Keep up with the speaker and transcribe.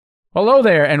Hello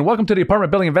there, and welcome to the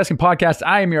Apartment Building Investing Podcast.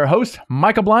 I am your host,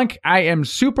 Michael Blank. I am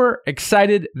super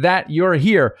excited that you're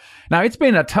here. Now, it's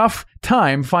been a tough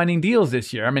time finding deals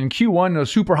this year. I mean, Q1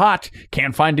 was super hot,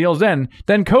 can't find deals then.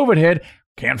 Then COVID hit,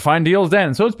 can't find deals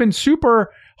then. So it's been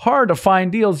super hard to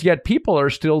find deals, yet people are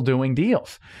still doing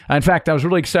deals. In fact, I was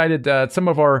really excited that some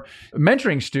of our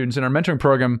mentoring students in our mentoring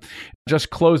program just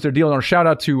closed their deal. And our shout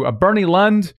out to Bernie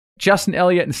Lund, Justin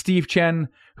Elliott, and Steve Chen,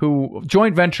 who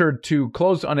joint ventured to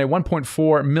close on a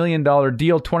 $1.4 million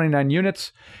deal, 29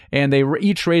 units, and they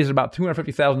each raised about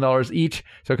 $250,000 each.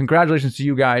 So congratulations to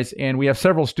you guys. And we have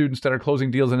several students that are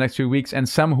closing deals in the next few weeks, and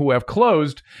some who have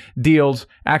closed deals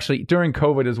actually during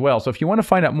COVID as well. So if you want to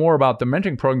find out more about the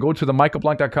mentoring program, go to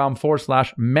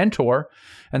themichaelblank.com/mentor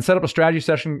and set up a strategy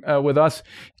session with us.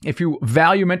 If you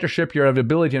value mentorship, you have the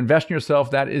ability to invest in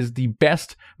yourself. That is the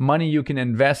best money you can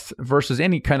invest versus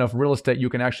any kind of real estate you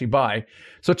can actually buy.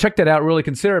 So check that out. Really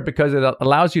consider it because it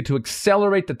allows you to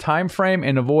accelerate the time frame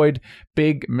and avoid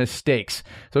big mistakes.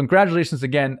 So congratulations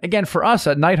again. Again, for us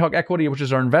at Nighthawk Equity, which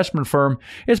is our investment firm,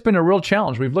 it's been a real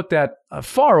challenge. We've looked at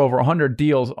far over 100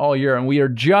 deals all year, and we are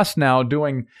just now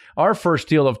doing our first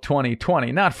deal of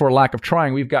 2020. Not for lack of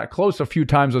trying. We've got close a few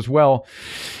times as well.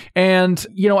 And,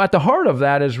 you know, at the heart of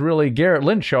that is really Garrett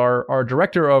Lynch, our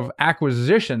director of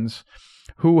acquisitions,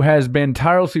 who has been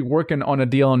tirelessly working on a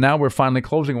deal, and now we're finally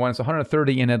closing one. It's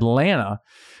 130 in Atlanta.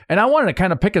 And I wanted to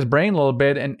kind of pick his brain a little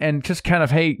bit and just kind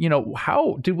of, hey, you know,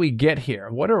 how did we get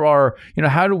here? What are our, you know,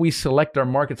 how do we select our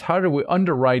markets? How do we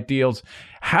underwrite deals?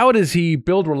 How does he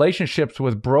build relationships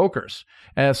with brokers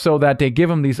so that they give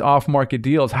him these off-market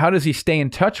deals? How does he stay in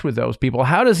touch with those people?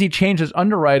 How does he change his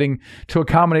underwriting to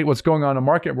accommodate what's going on in the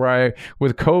market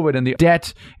with COVID and the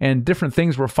debt and different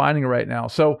things we're finding right now?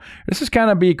 So this is kind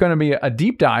of going to be a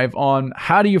deep dive on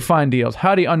how do you find deals?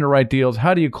 How do you underwrite deals?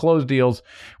 How do you close deals?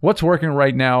 What's working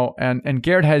right now? And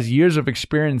Garrett has years of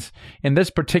experience in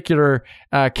this particular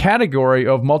category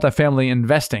of multifamily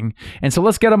investing. And so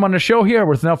let's get him on the show here.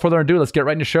 Without further ado, let's get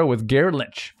right into the show with Garrett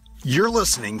Lynch. You're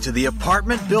listening to the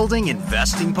Apartment Building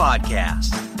Investing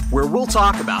Podcast, where we'll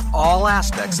talk about all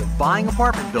aspects of buying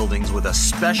apartment buildings with a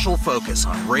special focus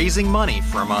on raising money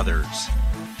from others.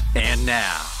 And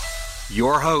now,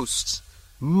 your host,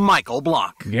 Michael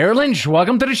Blank. Garrett Lynch,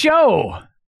 welcome to the show.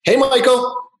 Hey,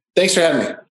 Michael. Thanks for having me.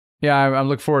 Yeah, I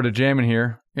look forward to jamming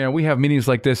here. You know, we have meetings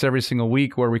like this every single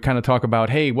week where we kind of talk about,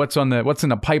 hey, what's in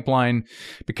the pipeline,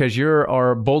 because you're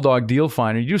our bulldog deal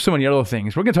finder. You do so many other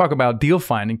things. We're going to talk about deal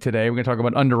finding today. We're going to talk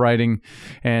about underwriting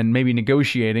and maybe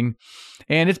negotiating.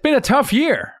 And it's been a tough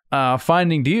year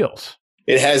finding deals.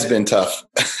 It has been tough.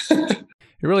 It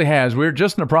really has. We're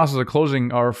just in the process of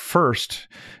closing our first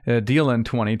deal in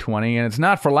 2020, and it's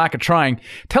not for lack of trying.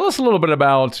 Tell us a little bit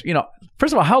about, you know,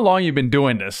 first of all, how long you've been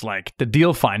doing this, like the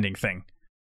deal finding thing.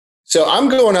 So I'm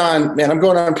going on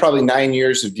probably 9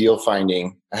 years of deal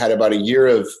finding. I had about a year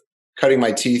of cutting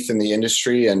my teeth in the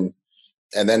industry, and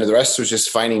then the rest was just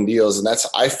finding deals. And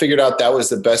I figured out that was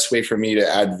the best way for me to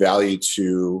add value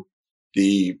to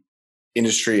the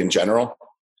industry in general.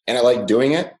 And I like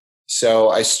doing it. So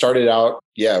I started out,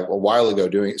 a while ago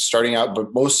starting out,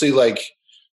 but mostly like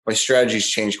my strategy's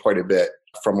changed quite a bit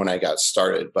from when I got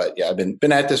started. But yeah, I've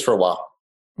been at this for a while.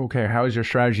 Okay. How has your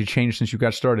strategy changed since you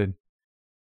got started?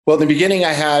 Well, in the beginning,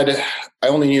 I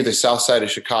only knew the south side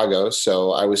of Chicago.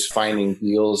 So I was finding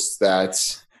deals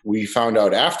that we found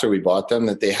out after we bought them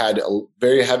that they had a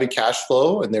very heavy cash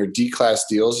flow and they're D-class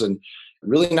deals and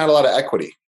really not a lot of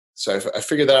equity. So I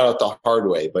figured that out the hard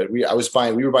way. But we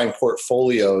were buying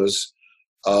portfolios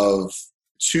of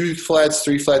 2 flats,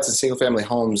 3 flats, and single family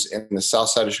homes in the south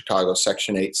side of Chicago,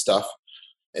 Section 8 stuff.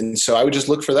 And so I would just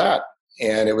look for that.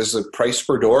 And it was a price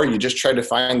per door. You just tried to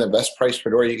find the best price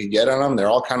per door you could get on them. They're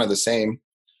all kind of the same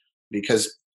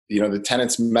because, you know, the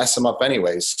tenants mess them up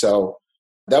anyways. So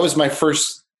that was my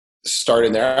first start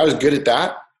in there. I was good at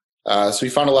that. So we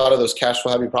found a lot of those cash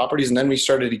flow heavy properties. And then we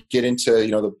started to get into,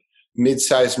 you know, the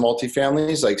mid-sized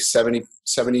multifamilies, like 70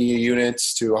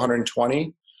 units to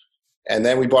 120. And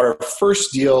then we bought our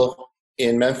first deal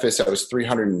in Memphis that was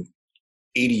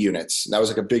 380 units. And that was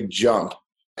like a big jump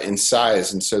in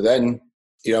size. And so then,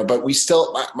 you know, but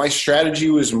my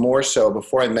strategy was more so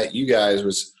before I met you guys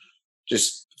was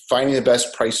just finding the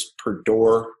best price per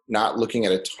door, not looking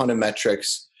at a ton of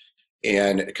metrics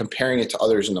and comparing it to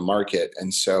others in the market.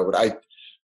 And so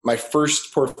my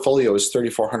first portfolio was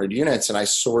 3,400 units and I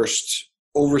sourced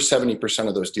over 70%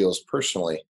 of those deals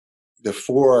personally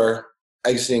before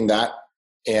exiting that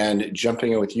and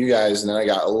jumping in with you guys. And then I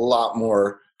got a lot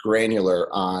more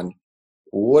granular on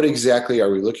what exactly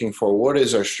are we looking for? What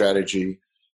is our strategy?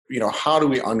 You know, how do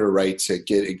we underwrite to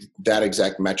get that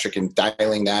exact metric and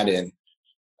dialing that in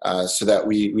so that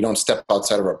we don't step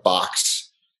outside of our box.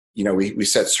 We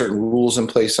set certain rules in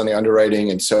place on the underwriting.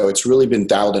 And so it's really been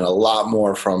dialed in a lot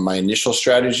more from my initial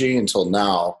strategy until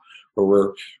now, where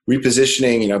we're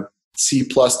repositioning, C+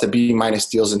 to B-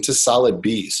 deals into solid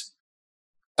Bs.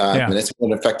 And it's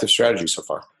been an effective strategy so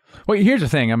far. Well, here's the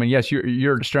thing. I mean, yes,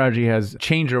 your strategy has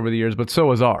changed over the years, but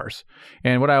so has ours.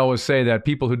 And what I always say that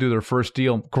people who do their first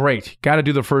deal, great, got to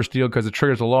do the first deal because it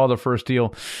triggers the law of the first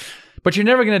deal. But you're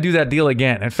never going to do that deal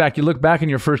again. In fact, you look back in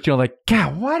your first deal like,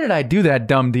 God, why did I do that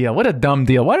dumb deal? What a dumb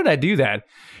deal. Why did I do that?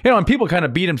 And people kind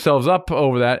of beat themselves up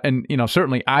over that. And,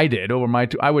 certainly I did over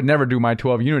I would never do my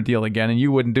 12-unit deal again. And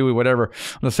you wouldn't do whatever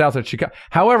on the south of Chicago.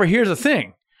 However, here's the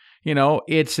thing.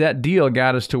 It's that deal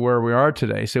got us to where we are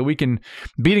today. So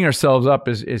beating ourselves up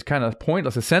is kind of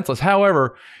pointless, it's senseless.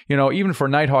 However, even for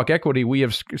Nighthawk Equity, we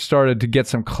have started to get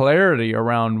some clarity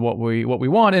around what we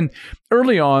want. And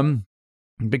early on,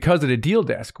 because of the deal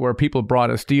desk where people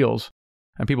brought us deals,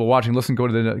 and people watching, listen, go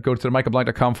to the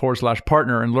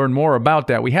michaelblank.com/partner and learn more about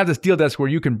that. We have this deal desk where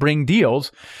you can bring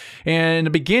deals. And in the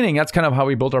beginning, that's kind of how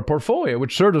we built our portfolio,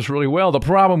 which served us really well. The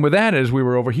problem with that is we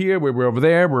were over here, we were over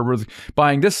there, we were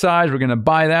buying this size, we're going to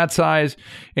buy that size.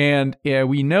 And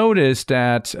we noticed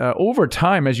that over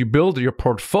time, as you build your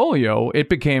portfolio, it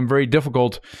became very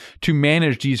difficult to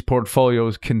manage these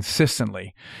portfolios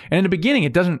consistently. And in the beginning,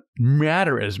 it doesn't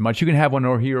matter as much. You can have one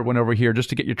over here, one over here, just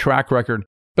to get your track record.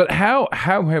 But how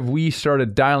have we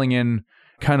started dialing in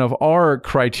kind of our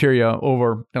criteria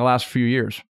over the last few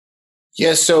years?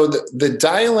 Yeah, so the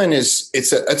dial-in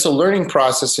it's a learning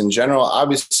process in general.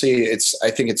 Obviously,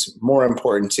 I think it's more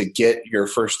important to get your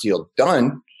first deal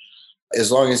done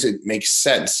as long as it makes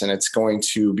sense and it's going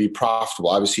to be profitable.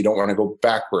 Obviously, you don't want to go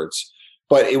backwards.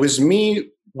 But it was me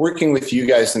working with you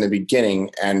guys in the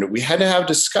beginning, and we had to have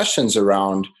discussions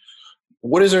around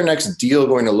what is our next deal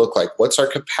going to look like? What's our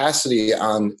capacity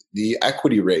on the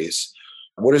equity raise?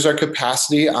 What is our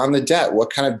capacity on the debt?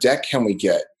 What kind of debt can we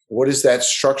get? What does that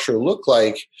structure look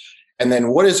like? And then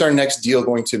what is our next deal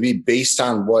going to be based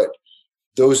on what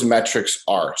those metrics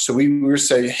are? So we were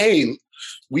saying, hey,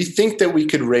 we think that we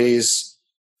could raise,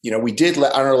 we did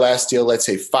on our last deal, let's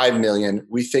say 5 million.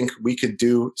 We think we could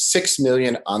do 6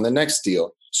 million on the next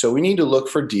deal. So we need to look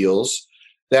for deals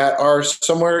that are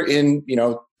somewhere in,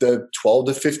 the $12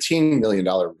 to $15 million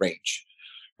range,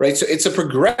 right? So it's a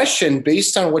progression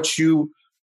based on what you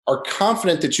are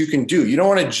confident that you can do. You don't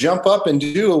want to jump up and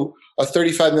do a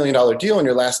 $35 million deal and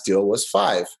your last deal was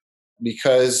 5,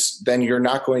 because then you're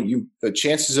not the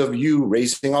chances of you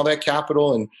raising all that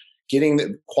capital and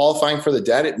qualifying for the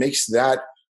debt, it makes that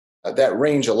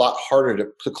range a lot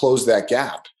harder to close that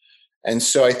gap. And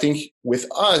so I think with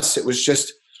us, it was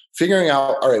just figuring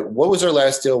out, all right, what was our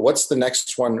last deal? What's the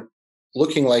next one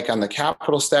looking like on the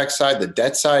capital stack side, the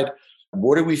debt side?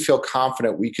 What do we feel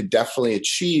confident we could definitely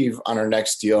achieve on our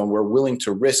next deal? And we're willing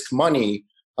to risk money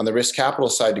on the risk capital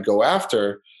side to go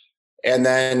after. And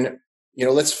then,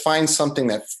 let's find something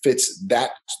that fits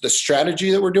the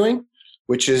strategy that we're doing,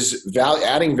 which is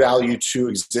adding value to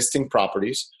existing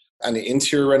properties on the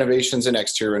interior renovations and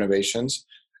exterior renovations.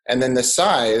 And then the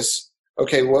size,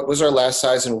 okay, what was our last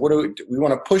size? And what do we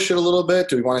want to push it a little bit?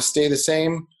 Do we want to stay the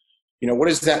same? What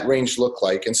does that range look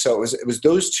like? And so it was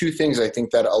those two things, I think,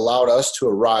 that allowed us to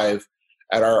arrive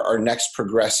at our next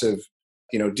progressive,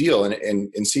 deal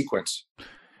in sequence.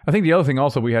 I think the other thing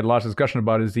also we had lots of discussion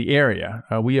about is the area.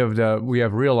 We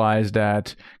have realized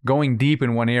that going deep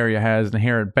in one area has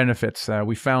inherent benefits.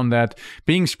 We found that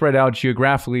being spread out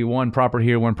geographically, one property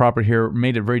here,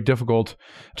 made it very difficult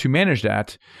to manage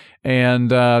that.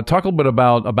 And talk a little bit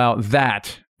about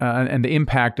that. And the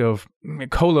impact of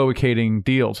co-locating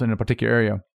deals in a particular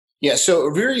area. Yeah, so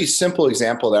a very simple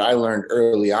example that I learned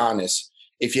early on is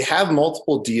if you have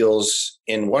multiple deals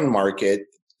in one market,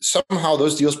 somehow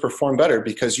those deals perform better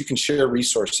because you can share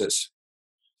resources.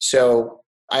 So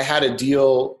I had a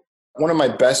deal, one of my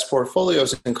best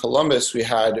portfolios in Columbus, we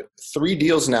had 3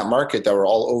 deals in that market that were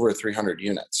all over 300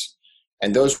 units.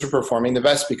 And those were performing the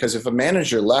best because if a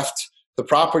manager left the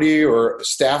property or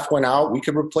staff went out, we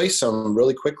could replace them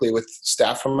really quickly with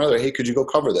staff from another. Hey, could you go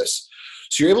cover this?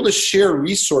 So you're able to share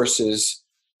resources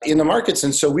in the markets.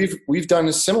 And so we've done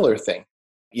a similar thing.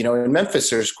 In Memphis,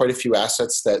 there's quite a few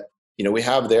assets that, we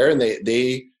have there, and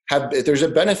there's a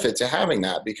benefit to having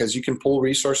that because you can pull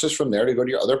resources from there to go to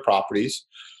your other properties.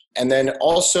 And then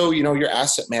also, your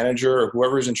asset manager or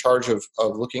whoever's in charge of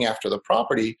looking after the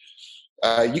property,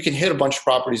 you can hit a bunch of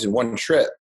properties in one trip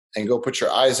and go put your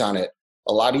eyes on it.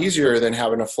 A lot easier than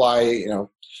having to fly,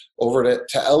 over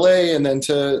to LA and then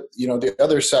to, the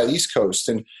other side, East Coast.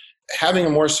 And having a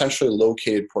more centrally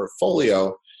located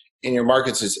portfolio in your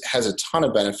markets has a ton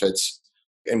of benefits.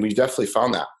 And we definitely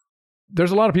found that.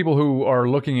 There's a lot of people who are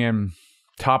looking in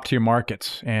top tier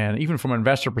markets, and even from an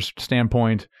investor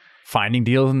standpoint, finding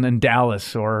deals in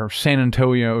Dallas or San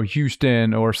Antonio or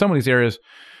Houston or some of these areas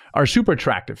are super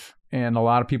attractive. And a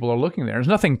lot of people are looking there. There's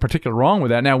nothing particularly wrong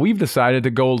with that. Now, we've decided to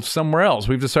go somewhere else.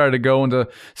 We've decided to go into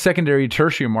secondary,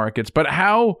 tertiary markets. But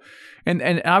how,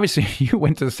 and obviously you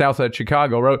went to the south side of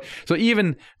Chicago, right? So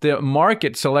even the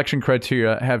market selection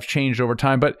criteria have changed over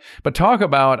time. But talk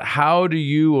about how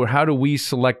do we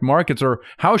select markets, or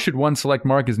how should one select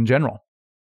markets in general?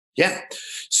 Yeah.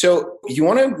 So you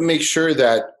want to make sure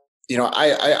that,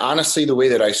 I honestly, the way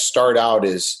that I start out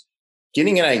is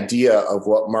getting an idea of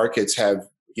what markets have,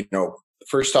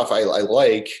 first off, I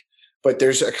like, but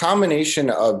there's a combination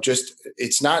of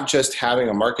it's not just having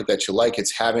a market that you like,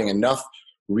 it's having enough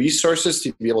resources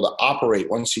to be able to operate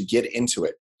once you get into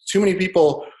it. Too many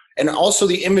people, and also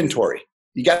the inventory.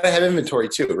 You got to have inventory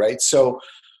too, right? So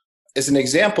as an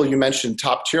example, you mentioned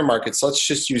top tier markets. Let's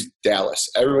just use Dallas.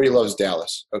 Everybody loves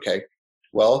Dallas. Okay.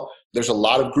 Well, there's a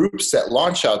lot of groups that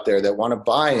launch out there that want to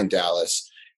buy in Dallas.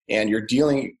 And you're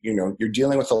dealing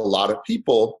with a lot of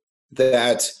people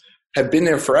that have been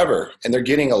there forever, and they're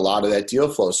getting a lot of that deal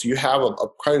flow. So you have a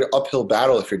quite an uphill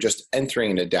battle if you're just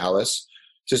entering into Dallas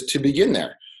just to begin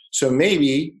there. So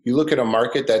maybe you look at a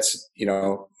market that's,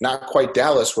 not quite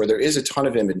Dallas, where there is a ton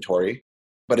of inventory,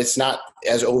 but it's not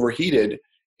as overheated.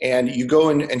 And you go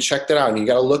and check that out. And you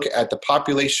got to look at the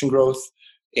population growth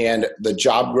and the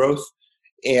job growth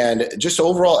and just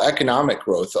overall economic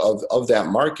growth of that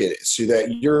market, so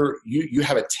that you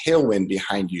have a tailwind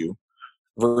behind you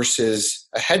versus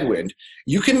a headwind.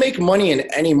 You can make money in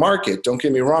any market, don't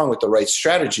get me wrong, with the right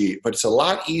strategy, but it's a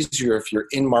lot easier if you're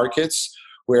in markets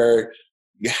where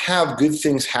you have good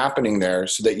things happening there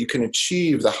so that you can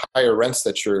achieve the higher rents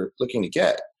that you're looking to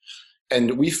get.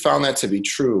 And we found that to be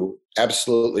true,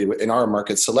 absolutely, in our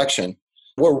market selection.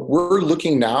 Where we're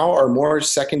looking now are more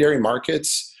secondary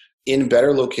markets in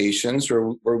better locations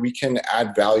where we can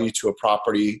add value to a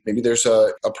property. Maybe there's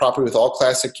a property with all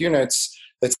classic units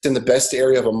that's in the best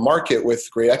area of a market with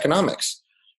great economics.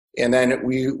 And then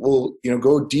we will,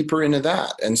 go deeper into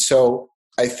that. And so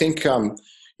I think, when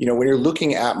you're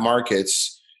looking at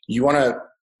markets, you want to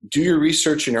do your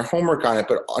research and your homework on it,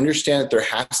 but understand that there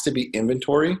has to be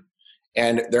inventory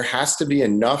and there has to be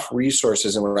enough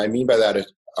resources. And what I mean by that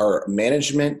is our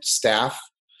management staff.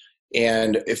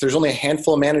 And if there's only a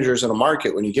handful of managers in a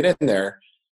market, when you get in there,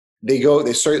 they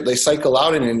cycle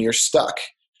out and you're stuck.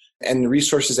 And the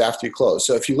resources after you close.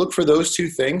 So if you look for those two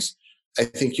things, I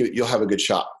think you'll have a good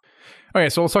shot. Okay,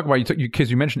 so let's talk about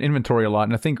because you mentioned inventory a lot,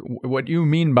 and I think what you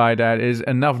mean by that is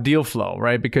enough deal flow,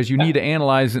 right? Because you need to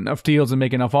analyze enough deals and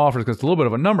make enough offers, because it's a little bit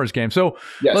of a numbers game. So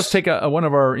let's take one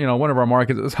of our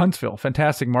markets is Huntsville,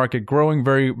 fantastic market, growing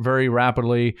very, very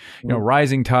rapidly,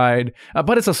 rising tide,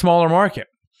 but it's a smaller market.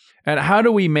 And how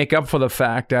do we make up for the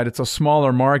fact that it's a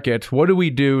smaller market? What do we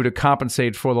do to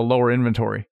compensate for the lower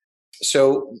inventory?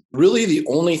 So really the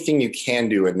only thing you can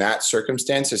do in that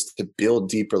circumstance is to build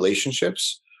deep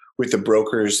relationships with the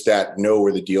brokers that know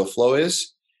where the deal flow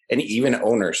is, and even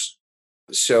owners.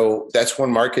 So that's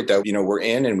one market that, we're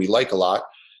in and we like a lot.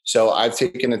 So I've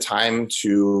taken the time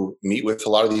to meet with a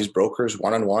lot of these brokers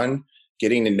one-on-one,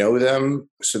 getting to know them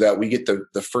so that we get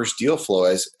the first deal flow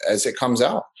as it comes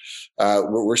out.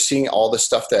 We're seeing all the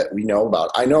stuff that we know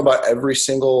about. I know about every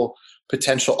single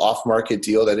potential off-market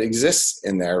deal that exists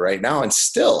in there right now, and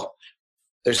still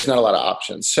there's not a lot of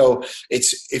options. So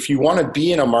if you want to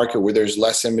be in a market where there's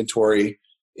less inventory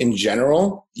in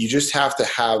general, you just have to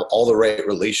have all the right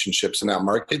relationships in that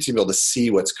market to be able to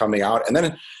see what's coming out. And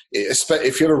then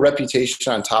if you have a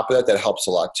reputation on top of that helps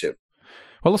a lot too.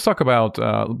 Well, let's talk about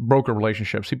broker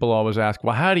relationships. People always ask,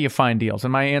 well, how do you find deals?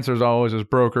 And my answer is always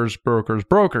brokers, brokers,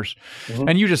 brokers. Mm-hmm.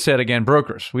 And you just said, again,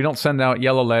 brokers. We don't send out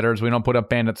yellow letters. We don't put up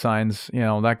bandit signs,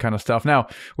 that kind of stuff. Now,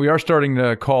 we are starting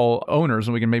to call owners,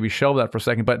 and we can maybe shelve that for a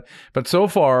second. But so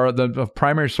far, the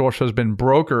primary source has been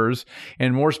brokers,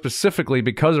 and more specifically,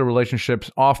 because of relationships,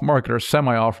 off-market or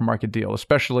semi-off-market deal,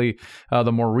 especially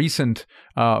the more recent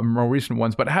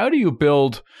ones. But how do you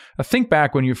build think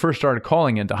back when you first started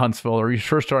calling into Huntsville, or you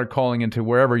first started calling into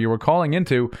wherever you were calling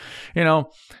into,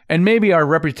 and maybe our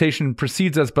reputation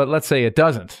precedes us, but let's say it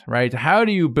doesn't, right? How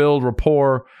do you build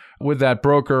rapport with that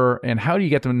broker, and how do you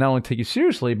get them not only take you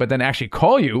seriously, but then actually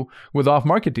call you with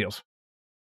off-market deals?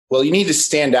 Well, you need to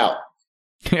stand out.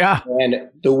 Yeah. And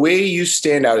the way you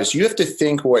stand out is you have to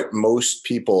think what most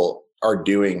people are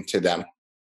doing to them.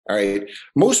 All right.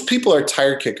 Most people are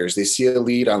tire kickers. They see a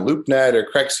lead on LoopNet or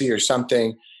Crexi or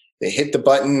something. They hit the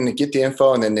button, get the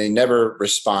info, and then they never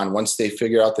respond once they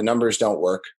figure out the numbers don't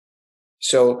work.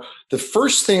 So the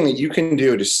first thing that you can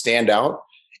do to stand out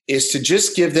is to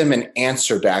just give them an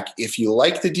answer back. If you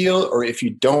like the deal or if you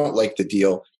don't like the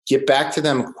deal, get back to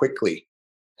them quickly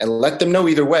and let them know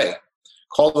either way.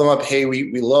 Call them up. Hey,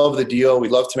 we love the deal.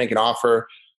 We'd love to make an offer.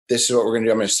 This is what we're going to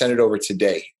do. I'm going to send it over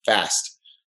today, fast.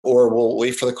 Or we'll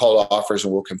wait for the call to offers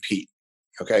and we'll compete.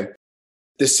 Okay.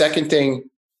 The second thing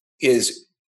is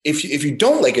if you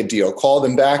don't like a deal, call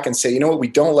them back and say, you know what, we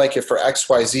don't like it for X,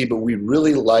 Y, Z, but we'd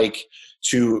really like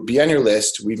to be on your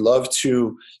list. We'd love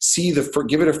to see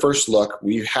give it a first look.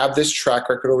 We have this track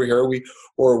record over here.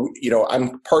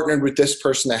 I'm partnered with this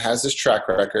person that has this track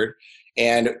record,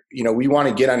 and we want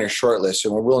to get on your short list,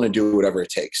 and we're willing to do whatever it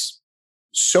takes.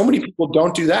 So many people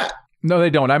don't do that. No,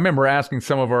 they don't. I remember asking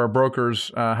some of our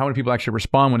brokers how many people actually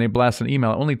respond when they blast an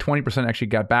email. Only 20% actually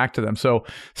got back to them. So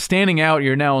standing out,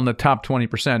 you're now in the top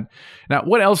 20%. Now,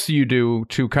 what else do you do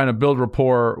to kind of build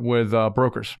rapport with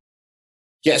brokers?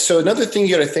 Yeah. So another thing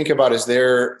you got to think about is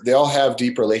they all have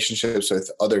deep relationships with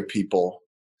other people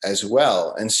as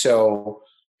well. And so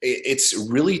it's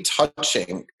really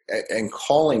touching and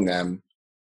calling them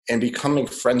and becoming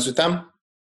friends with them,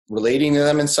 relating to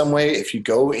them in some way. If you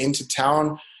go into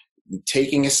town,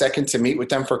 taking a second to meet with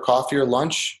them for coffee or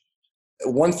lunch.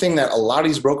 One thing that a lot of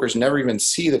these brokers never even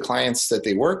see the clients that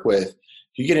they work with,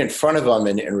 you get in front of them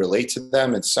and relate to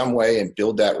them in some way and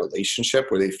build that relationship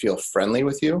where they feel friendly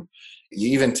with you.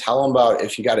 You even tell them about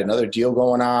if you got another deal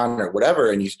going on or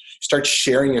whatever, and you start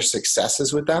sharing your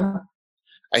successes with them.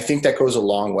 I think that goes a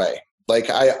long way. Like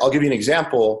I'll give you an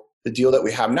example. The deal that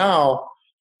we have now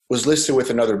was listed with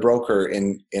another broker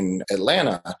in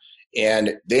Atlanta,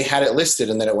 and they had it listed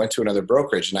and then it went to another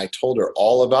brokerage, and I told her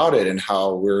all about it and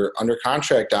how we're under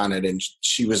contract on it. And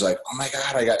she was like, oh my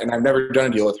God, and I've never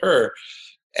done a deal with her.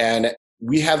 And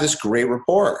we have this great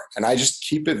rapport, and I just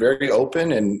keep it very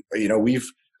open. And,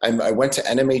 I went to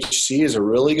NMHC is a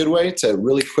really good way to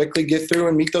really quickly get through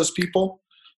and meet those people.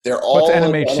 They're all. What's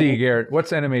NMHC, Garrett?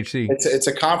 What's NMHC? It's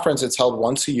a conference. It's held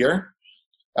once a year,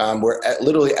 where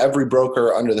literally every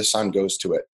broker under the sun goes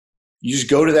to it. You just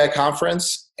go to that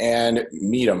conference and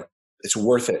meet them. It's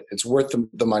worth it. It's worth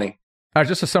the money.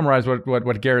 Just to summarize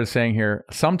what Garrett is saying here,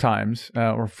 sometimes,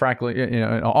 or frankly,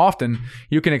 often,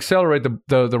 you can accelerate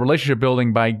the relationship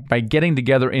building by getting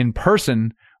together in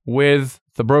person with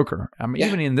the broker. I mean,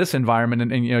 even in this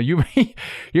environment, and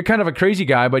you're kind of a crazy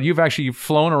guy, but you've actually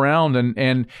flown around,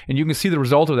 and you can see the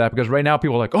result of that, because right now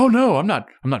people are like, oh no, I'm not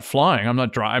flying, I'm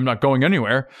not going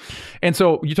anywhere. And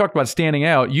so you talked about standing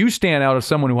out. You stand out as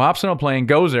someone who hops on a plane,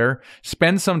 goes there,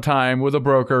 spends some time with a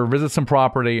broker, visits some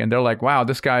property, and they're like, wow,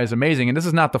 this guy is amazing. And this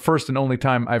is not the first and only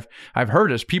time I've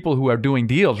heard this. People who are doing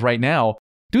deals right now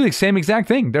do the same exact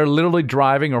thing. They're literally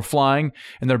driving or flying,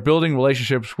 and they're building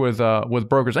relationships with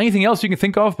brokers. Anything else you can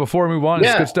think of before we move on?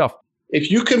 It's good stuff. If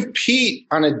you compete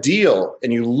on a deal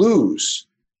and you lose,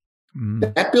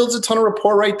 that builds a ton of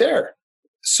rapport right there.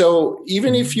 So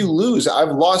even if you lose,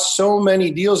 I've lost so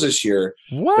many deals this year.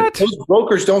 What? Those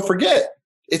brokers don't forget.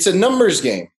 It's a numbers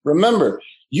game. Remember,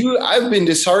 I've been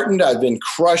disheartened. I've been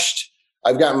crushed.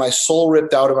 I've gotten my soul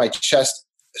ripped out of my chest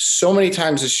so many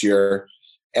times this year.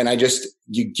 And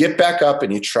you get back up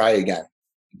and you try again.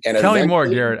 And tell me more,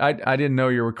 Garrett. I didn't know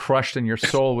you were crushed and your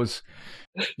soul was.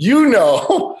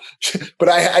 But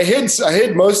I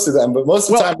hid most of them. But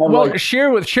most of the time,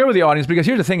 share with the audience, because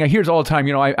here's the thing. I hear this all the time.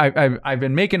 I've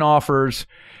been making offers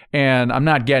and I'm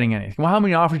not getting anything. Well, how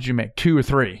many offers did you make? 2 or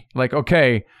 3? Like,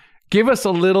 okay, give us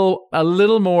a little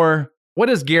more. What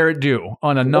does Garrett do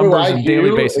on a numbers and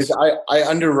daily basis? I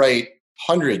underwrite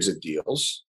hundreds of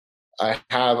deals. I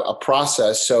have a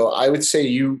process. So I would say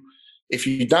if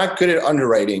you're not good at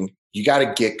underwriting, you got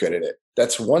to get good at it.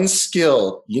 That's one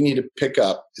skill you need to pick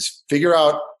up, is figure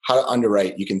out how to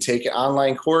underwrite. You can take an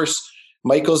online course.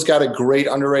 Michael's got a great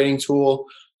underwriting tool.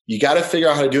 You got to figure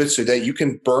out how to do it so that you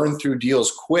can burn through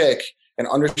deals quick and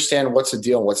understand what's a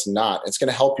deal and what's not. It's going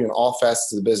to help you in all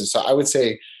facets of the business. So I would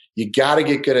say you got to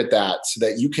get good at that so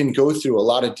that you can go through a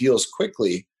lot of deals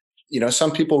quickly.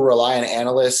 Some people rely on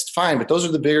analysts, fine, but those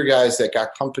are the bigger guys that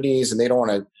got companies and they don't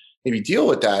want to maybe deal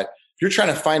with that. If you're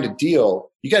trying to find a deal,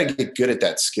 you got to get good at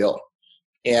that skill.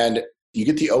 And you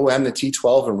get the OM, the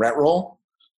T12 and rent roll,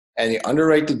 and you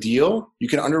underwrite the deal. You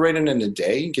can underwrite it in a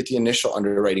day, get the initial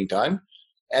underwriting done.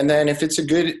 And then if it's a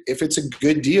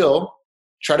good deal,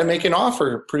 try to make an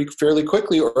offer fairly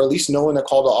quickly, or at least know when the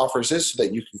call to offers is so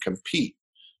that you can compete.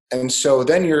 And so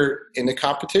then you're in the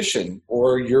competition,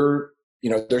 or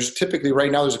there's typically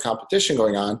right now there's a competition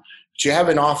going on, but you have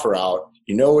an offer out,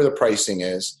 you know where the pricing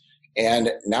is,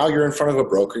 and now you're in front of a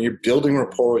broker, you're building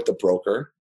rapport with the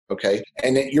broker, okay?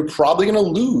 And you're probably going to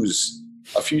lose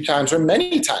a few times or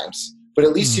many times, but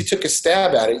at least you took a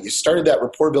stab at it. You started that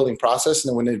rapport building process. And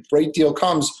then when the right deal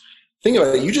comes, think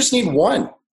about it. You just need one.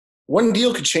 One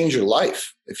deal could change your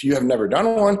life if you have never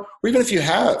done one, or even if you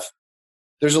have.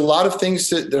 There's a lot of things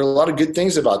there are a lot of good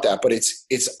things about that, but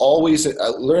it's always, I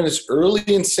learned this early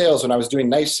in sales when I was doing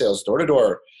knife sales, door to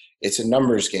door. It's a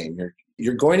numbers game.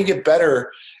 You're going to get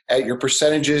better at your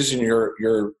percentages and your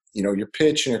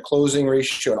pitch and your closing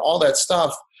ratio and all that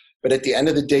stuff. But at the end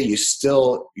of the day, you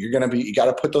got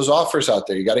to put those offers out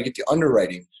there. You got to get the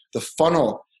underwriting. The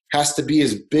funnel has to be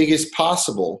as big as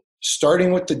possible,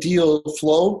 starting with the deal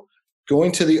flow,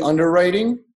 going to the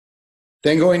underwriting,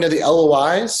 then going to the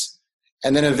LOIs,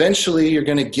 and then eventually you're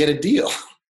going to get a deal.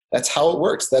 That's how it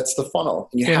works. That's the funnel.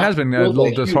 It has been a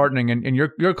little disheartening, and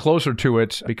you're closer to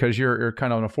it because you're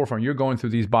kind of on the forefront. You're going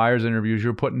through these buyers interviews.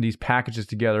 You're putting these packages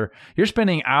together. You're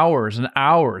spending hours and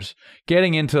hours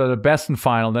getting into the best and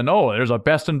final. Then there's a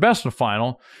best and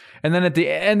final, and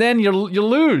then you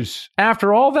lose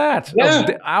after all that.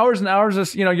 Yeah. Hours and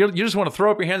hours. You just want to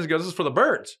throw up your hands and go, "This is for the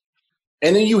birds."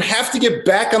 And then you have to get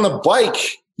back on the bike.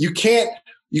 You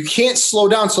can't slow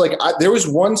down. So there was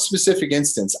one specific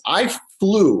instance. I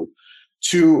flew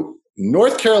to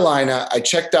North Carolina. I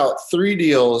checked out 3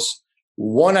 deals.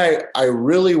 One I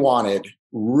really wanted,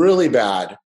 really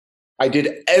bad. I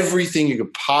did everything you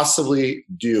could possibly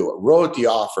do. Wrote the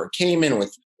offer, came in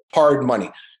with hard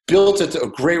money, built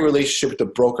a great relationship with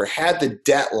the broker, had the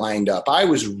debt lined up. I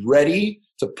was ready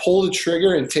to pull the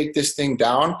trigger and take this thing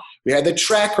down. We had the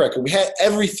track record. We had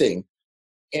everything.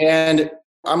 And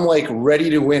I'm ready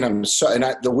to win.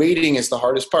 The waiting is the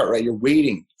hardest part, right? You're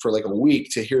waiting for a week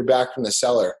to hear back from the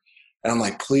seller. And I'm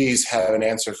like, please have an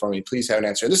answer for me. Please have an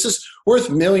answer. This is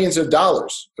worth millions of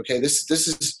dollars. Okay. This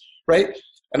is right.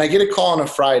 And I get a call on a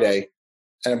Friday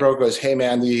and the broker goes, hey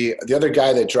man, the other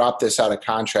guy that dropped this out of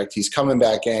contract, he's coming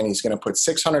back in. He's going to put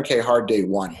 $600K hard day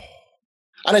one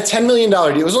on a $10 million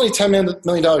deal. It was only a $10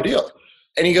 million deal.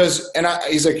 And he goes,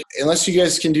 he's like, unless you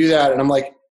guys can do that. And I'm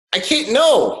like, I can't.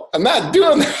 No, I'm not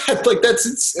doing that.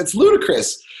 It's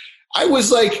ludicrous. I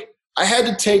was I had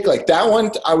to take that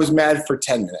one. I was mad for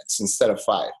 10 minutes instead of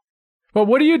 5. Well,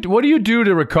 what do you do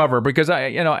to recover? Because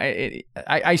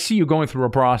I see you going through a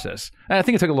process, and I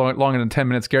think it took longer than 10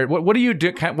 minutes, Garrett. What do you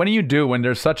do? What do you do when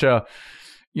there's such a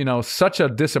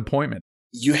disappointment?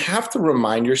 You have to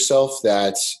remind yourself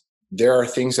that there are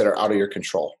things that are out of your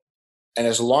control, and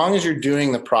as long as you're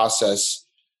doing the process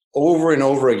over and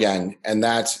over again, and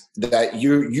that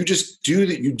you just do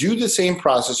that, you do the same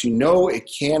process,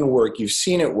 it can work, you've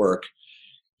seen it work,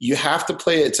 you have to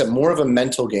play it. It's more of a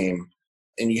mental game,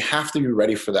 and you have to be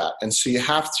ready for that. And so you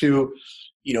have to,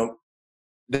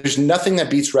 there's nothing that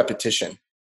beats repetition.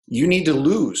 You need to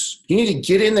lose. You need to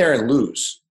get in there and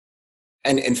lose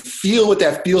and feel what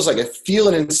that feels like. Feel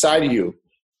it inside of you,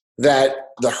 that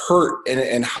the hurt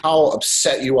and how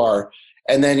upset you are.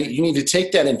 And then you need to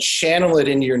take that and channel it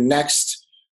into your next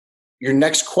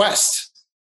quest.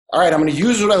 All right, I'm going to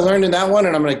use what I learned in that one,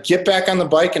 and I'm going to get back on the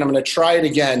bike, and I'm going to try it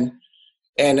again.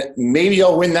 And maybe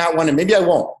I'll win that one, and maybe I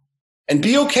won't. And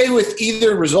be okay with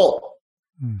either result.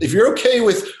 Mm-hmm. If you're okay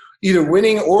with either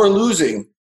winning or losing,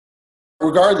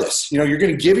 regardless, you're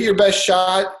going to give it your best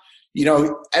shot.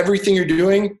 Everything you're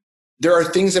doing, there are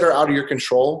things that are out of your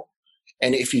control.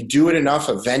 And if you do it enough,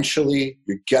 eventually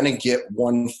you're going to get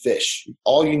one fish.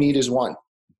 All you need is one.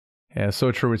 Yeah,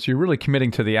 so true. You're really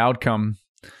committing to the outcome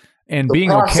and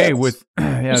being process. Okay with...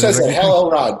 Who says that?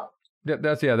 Hell, Rod.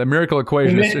 That's the miracle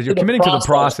equation. You're committing to the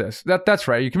process. That's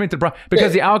right. You're committing to the process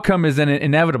because the outcome is then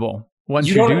inevitable once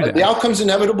you do that. The outcome's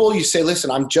inevitable. You say, listen,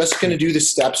 I'm just going to do the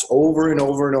steps over and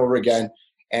over and over again.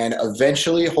 And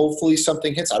eventually, hopefully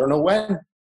something hits. I don't know when.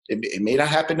 It may not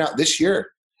happen now this year.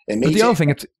 But the other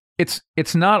thing,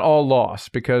 it's not all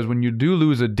lost, because when you do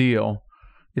lose a deal,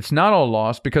 it's not all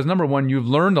lost because, number one, you've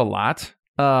learned a lot.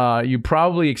 You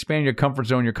probably expand your comfort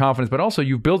zone, your confidence, but also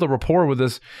you've built a rapport with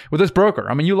this broker.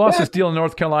 I mean, you lost this deal in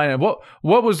North Carolina.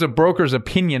 What was the broker's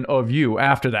opinion of you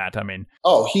after that? I mean,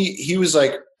 he was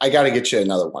like, I got to get you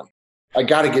another one. I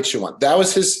got to get you one. That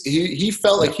was his. He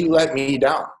felt like he let me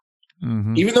down.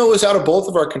 Mm-hmm. Even though it was out of both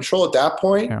of our control at that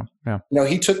point.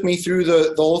 He took me through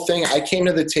the whole thing. I came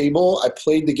to the table, I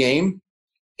played the game,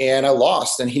 and I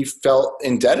lost, and he felt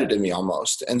indebted to me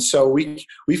almost. And so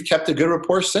we've kept a good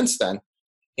rapport since then,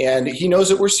 and he knows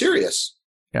that we're serious.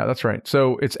 Yeah, that's right.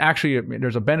 So it's actually,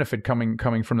 there's a benefit coming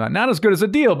from that. Not as good as a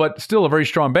deal, but still a very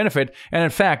strong benefit. And in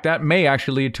fact, that may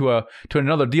actually lead to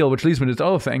another deal, which leads me to this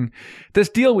other thing. This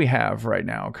deal we have right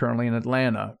now, currently in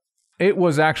Atlanta, it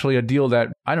was actually a deal that,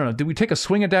 I don't know, did we take a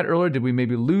swing at that earlier? Did we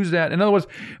maybe lose that? In other words,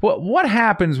 what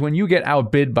happens when you get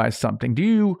outbid by something? Do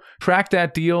you track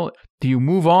that deal? Do you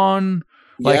move on?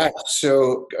 Yeah.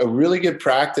 So a really good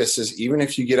practice is, even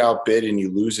if you get outbid and you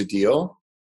lose a deal,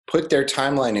 put their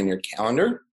timeline in your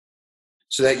calendar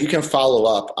so that you can follow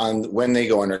up on when they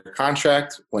go under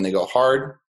contract, when they go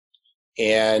hard,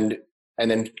 and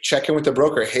then check in with the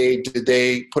broker. Hey, did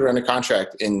they put it under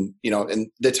contract? And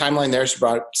the timeline there is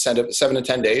about 7 to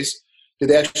 10 days. Did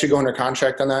they actually go under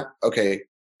contract on that? Okay.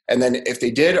 And then if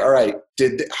they did, all right,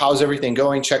 how's everything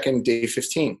going? Check in day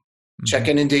 15. Mm-hmm. Check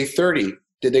in day 30.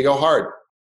 Did they go hard?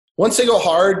 Once they go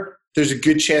hard, there's a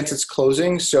good chance it's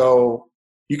closing. So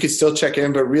you could still check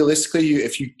in, but realistically,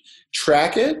 if you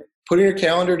track it, put in your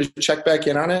calendar to check back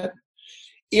in on it.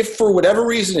 If for whatever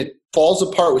reason it falls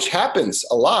apart, which happens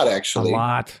a lot, actually. A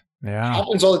lot. Yeah.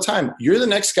 Happens all the time. You're the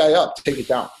next guy up to take it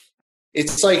down.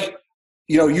 It's like,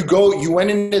 you went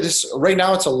into this right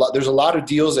now. There's a lot of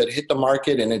deals that hit the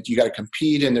market, and you got to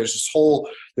compete. And there's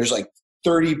like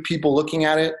 30 people looking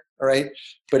at it. All right.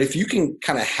 But if you can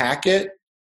kind of hack it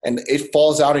and it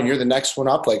falls out and you're the next one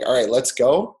up, like, all right, let's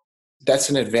go. That's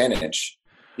an advantage.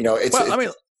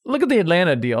 Look at the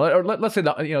Atlanta deal, or let's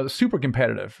say super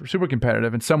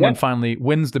competitive, and someone finally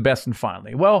wins the best and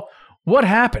finally. Well, what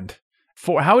happened?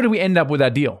 How did we end up with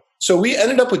that deal? So we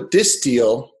ended up with this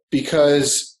deal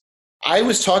because I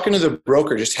was talking to the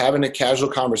broker, just having a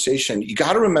casual conversation. You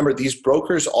got to remember, these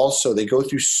brokers also, they go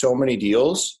through so many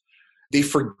deals, they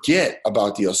forget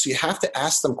about deals. So you have to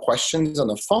ask them questions on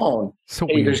the phone. So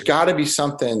hey, there's got to be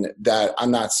something that I'm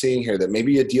not seeing here, that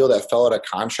maybe a deal that fell out of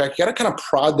contract. You got to kind of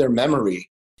prod their memory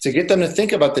to get them to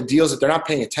think about the deals that they're not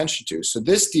paying attention to. So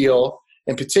this deal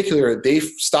in particular, they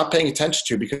stopped paying attention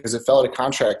to because it fell out of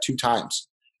contract 2 times.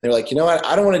 They're like, you know what?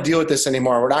 I don't want to deal with this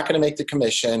anymore. We're not going to make the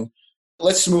commission.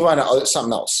 Let's move on to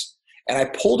something else. And I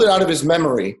pulled it out of his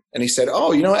memory, and he said,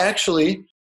 oh, actually,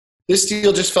 this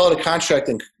deal just fell out of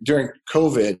contract during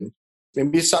COVID.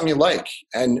 Maybe it's something you like,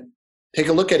 and take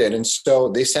a look at it. And so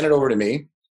they sent it over to me.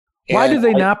 Why did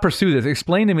they not pursue this?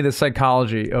 Explain to me the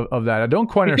psychology of that. I don't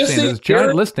quite understand. There's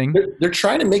giant listing. They're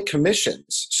trying to make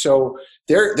commissions. So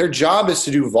their job is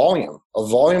to do a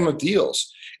volume of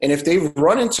deals. And if they've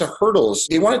run into hurdles,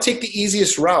 they want to take the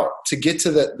easiest route to get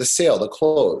to the sale, the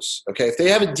close. Okay, if they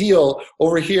have a deal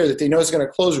over here that they know is going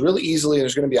to close really easily and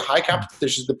there's going to be a high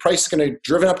competition, the price is going to be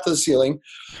driven up to the ceiling,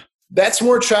 that's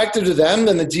more attractive to them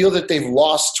than the deal that they've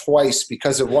lost twice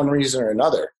because of one reason or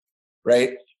another,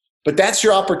 right? But that's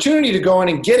your opportunity to go in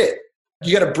and get it.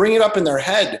 You got to bring it up in their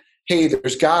head. Hey,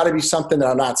 there's got to be something that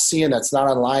I'm not seeing that's not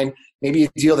online. Maybe a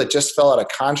deal that just fell out of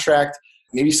contract.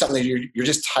 Maybe something that you're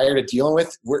just tired of dealing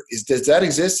with. Does that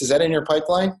exist? Is that in your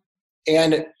pipeline?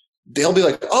 And they'll be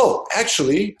like, oh,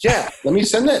 actually, yeah, let me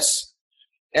send this.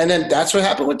 And then that's what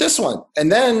happened with this one.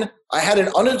 And then I had an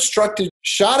uninstructed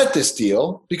shot at this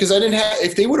deal because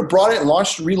if they would have brought it and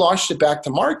relaunched it back to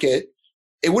market,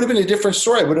 it would have been a different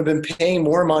story. I would have been paying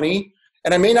more money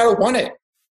and I may not have won it.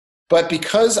 But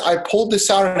because I pulled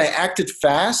this out and I acted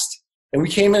fast and we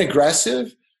came in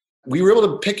aggressive, we were able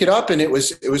to pick it up and it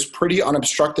was pretty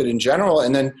unobstructed in general.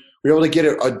 And then we were able to get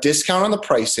a discount on the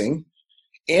pricing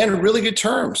and really good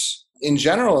terms in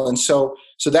general. And so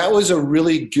that was a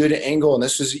really good angle. And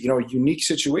this was, a unique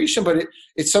situation, but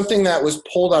it's something that was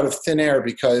pulled out of thin air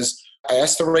because I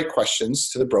asked the right questions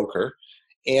to the broker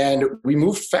and we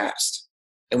moved fast.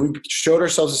 And we showed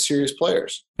ourselves as serious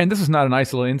players. And this is not an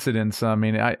isolated incident. I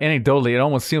mean, anecdotally, it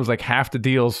almost seems like half the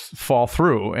deals fall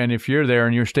through. And if you're there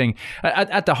and you're staying,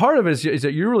 at the heart of it is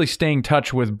that you're really staying in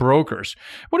touch with brokers.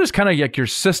 What is kind of like your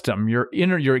system,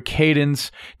 your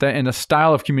cadence, and the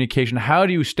style of communication? How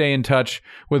do you stay in touch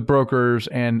with brokers,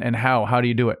 and how do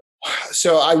you do it?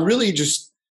 So I really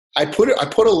I put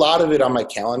a lot of it on my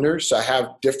calendar. So I have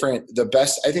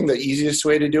I think the easiest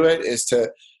way to do it is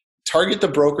to target the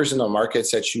brokers in the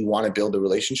markets that you want to build the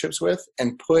relationships with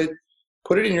and put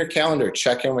it in your calendar.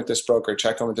 Check in with this broker,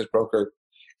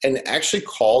 and actually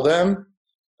call them,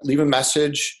 leave a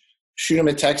message, shoot them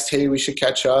a text, hey, we should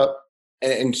catch up,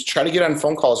 and try to get on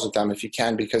phone calls with them if you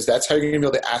can, because that's how you're going to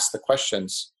be able to ask the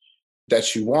questions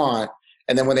that you want.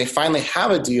 And then when they finally have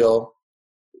a deal,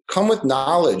 come with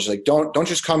knowledge. Like don't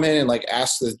just come in and like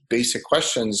ask the basic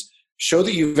questions. Show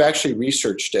that you've actually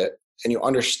researched it and you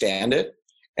understand it.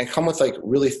 And come with like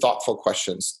really thoughtful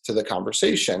questions to the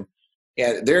conversation.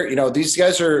 And these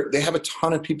guys they have a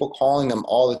ton of people calling them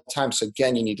all the time. So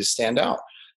again, you need to stand out.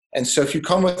 And so if you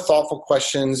come with thoughtful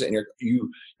questions and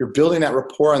you're building that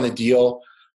rapport on the deal,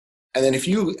 and then if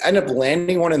you end up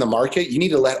landing one in the market, you need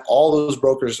to let all those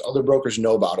other brokers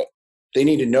know about it. They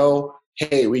need to know,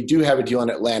 hey, we do have a deal in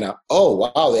Atlanta. Oh,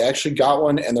 wow, they actually got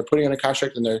one and they're putting on a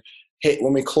contract and hey,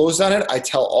 when we close on it, I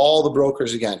tell all the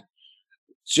brokers again.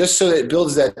 Just so that it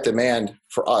builds that demand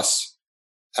for us.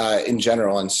 in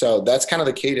general. And so that's kind of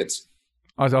the cadence.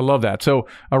 I love that. So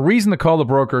a reason to call the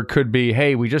broker could be,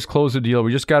 hey, we just closed a deal.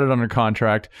 We just got it under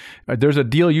contract. There's a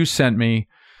deal you sent me.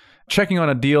 Checking on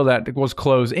a deal that was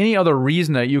closed. Any other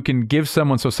reason that you can give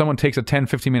someone so someone takes a 10,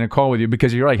 15-minute call with you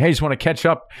because you're like, hey, just want to catch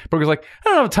up. Broker's like, I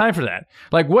don't have time for that.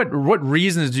 Like what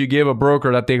reasons do you give a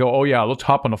broker that they go, oh yeah, let's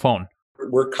hop on the phone?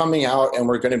 We're coming out and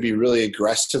we're going to be really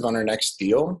aggressive on our next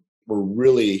deal. We're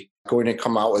really going to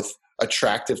come out with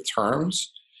attractive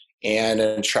terms and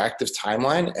an attractive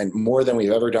timeline, and more than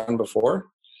we've ever done before.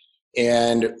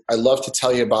 And I love to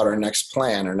tell you about our next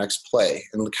plan, our next play,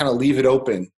 and kind of leave it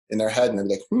open in their head. And they're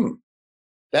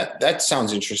like, that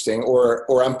sounds interesting.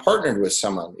 Or I'm partnered with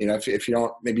someone, if you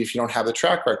don't have the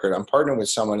track record, I'm partnered with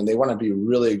someone and they want to be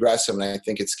really aggressive. And I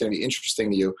think it's going to be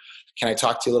interesting to you. Can I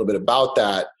talk to you a little bit about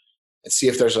that and see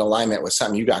if there's an alignment with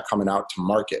something you got coming out to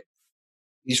market?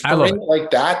 You frame it like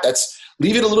that. That's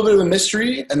leave it a little bit of a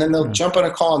mystery, and then they'll jump on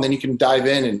a call, and then you can dive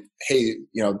in and, hey,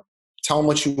 tell them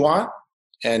what you want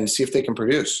and see if they can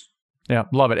produce. Yeah,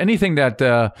 love it. Anything that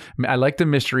I like the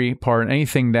mystery part.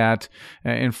 Anything that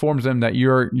informs them that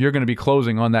you're going to be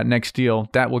closing on that next deal,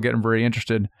 that will get them very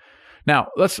interested. Now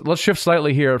let's shift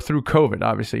slightly here through COVID.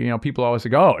 Obviously, people always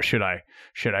go, oh, should I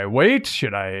wait?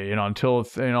 Should I, until,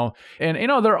 and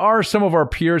there are some of our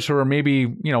peers who are maybe,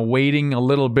 waiting a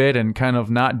little bit and kind of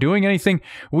not doing anything.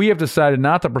 We have decided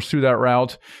not to pursue that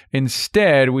route.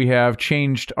 Instead, we have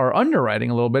changed our underwriting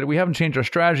a little bit. We haven't changed our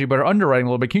strategy, but our underwriting a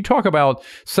little bit. Can you talk about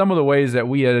some of the ways that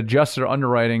we had adjusted our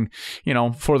underwriting,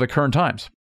 for the current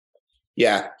times?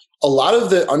 Yeah. A lot of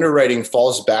the underwriting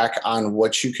falls back on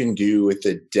what you can do with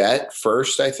the debt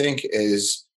first, I think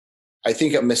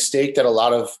a mistake that a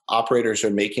lot of operators are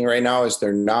making right now is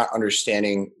they're not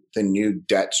understanding the new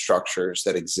debt structures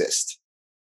that exist.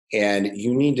 And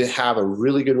you need to have a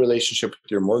really good relationship with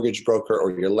your mortgage broker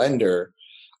or your lender,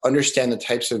 understand the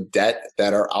types of debt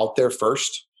that are out there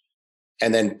first,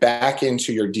 and then back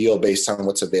into your deal based on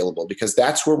what's available, because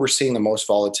that's where we're seeing the most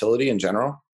volatility in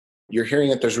general. You're hearing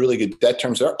that there's really good debt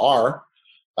terms. There are,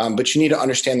 but you need to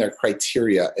understand their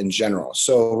criteria in general.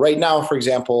 So right now, for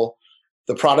example,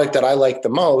 the product that I like the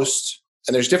most,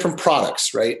 and there's different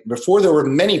products, right? Before there were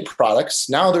many products,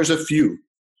 now there's a few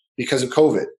because of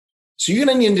COVID. So you're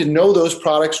going to need to know those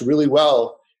products really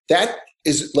well. That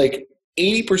is like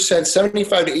 80%,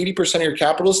 75 to 80% of your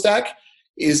capital stack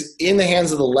is in the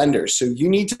hands of the lenders. So you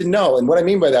need to know. And what I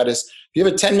mean by that is if you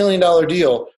have a $10 million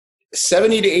deal,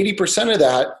 70 to 80% of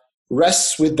that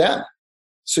rests with them.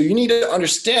 So you need to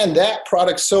understand that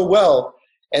product so well,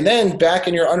 and then back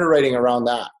in your underwriting around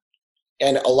that.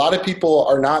 And a lot of people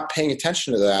are not paying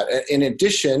attention to that. In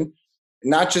addition,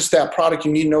 not just that product,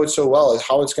 you need to know it so well as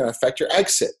how it's going to affect your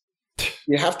exit.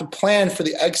 You have to plan for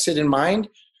the exit in mind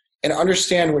and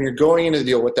understand when you're going into the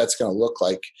deal what that's going to look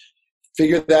like.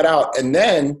 Figure that out, and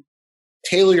then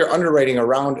tailor your underwriting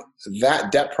around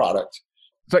that debt product.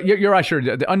 So you're right. Sure,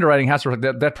 the underwriting has to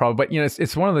reflect that problem, but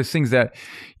it's one of those things that,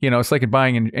 it's like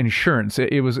buying insurance.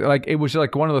 It was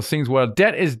like one of those things where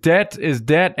debt is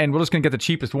debt, and we're just going to get the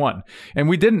cheapest one. And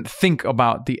we didn't think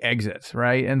about the exits,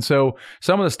 right? And so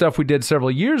some of the stuff we did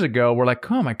several years ago, we're like,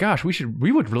 oh my gosh,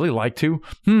 we would really like to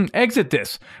exit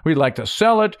this. We'd like to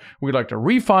sell it. We'd like to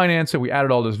refinance it. We added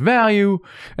all this value,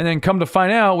 and then come to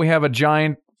find out, we have a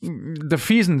giant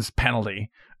defeasance penalty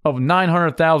of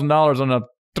 $900,000 on a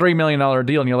 $3 million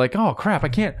deal, and you're like, oh crap, I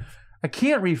can't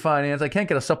refinance. I can't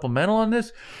get a supplemental on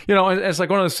this. It's like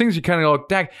one of those things you kind of go,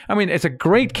 Dag. I mean, it's a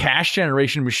great cash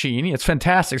generation machine. It's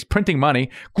fantastic. It's printing money.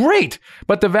 Great.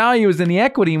 But the value is in the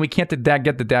equity, and we can't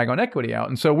get the daggone equity out.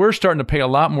 And so we're starting to pay a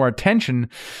lot more attention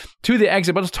to the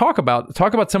exit. But let's talk about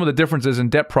some of the differences in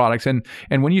debt products. And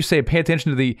when you say pay attention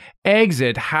to the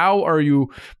exit, how are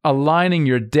you aligning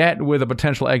your debt with a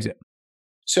potential exit?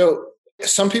 So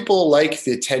some people like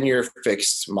the 10-year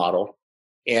fixed model,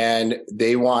 and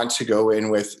they want to go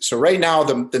in with, so right now,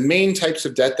 the main types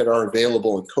of debt that are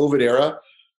available in COVID era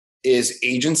is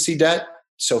agency debt.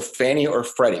 So Fannie or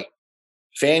Freddie.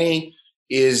 Fannie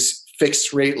is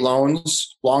fixed rate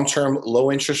loans, long-term,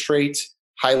 low interest rate,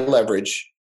 high leverage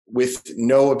with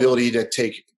no ability to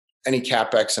take any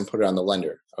CapEx and put it on the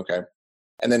lender. Okay.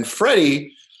 And then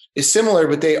Freddie is similar,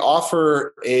 but they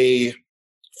offer a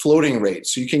floating rate.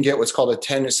 So you can get what's called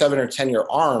a 7 or 10-year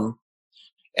ARM,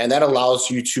 and that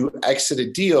allows you to exit a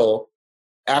deal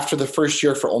after the first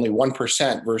year for only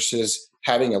 1% versus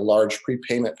having a large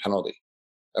prepayment penalty.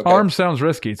 Okay? ARM sounds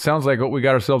risky. It sounds like what we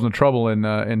got ourselves in trouble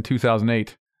in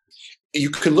 2008. You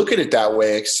could look at it that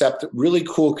way, except really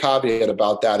cool caveat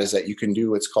about that is that you can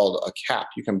do what's called a cap.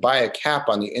 You can buy a cap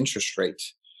on the interest rate.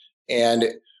 And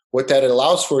what that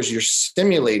allows for is you're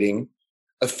stimulating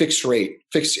a fixed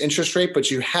interest rate,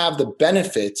 but you have the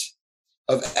benefit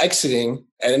of exiting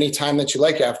at any time that you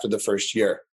like after the first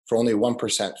year for only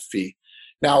 1% fee.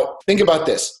 Now, think about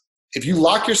this. If you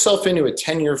lock yourself into a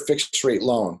 10-year fixed rate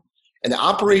loan and the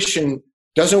operation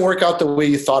doesn't work out the way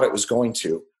you thought it was going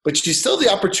to, but you still have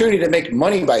the opportunity to make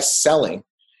money by selling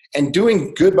and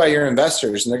doing good by your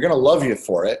investors, and they're going to love you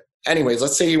for it. Anyways,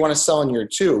 let's say you want to sell in year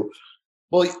 2.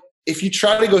 Well, if you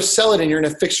try to go sell it and you're in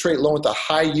a fixed rate loan with a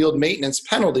high yield maintenance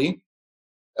penalty,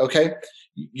 okay,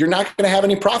 you're not going to have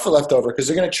any profit left over because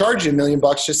they're going to charge you $1 million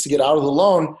just to get out of the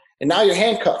loan, and now you're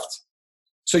handcuffed.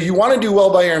 So you want to do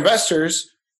well by your investors,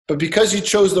 but because you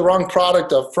chose the wrong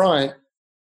product up front,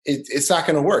 it's not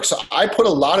going to work. So I put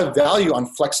a lot of value on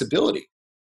flexibility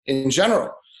in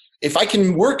general. If I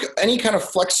can work any kind of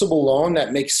flexible loan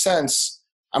that makes sense,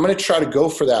 I'm going to try to go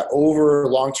for that over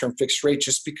long-term fixed rate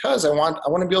just because I want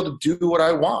to be able to do what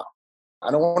I want.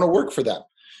 I don't want to work for them.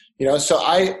 So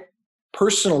I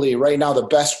personally, right now, the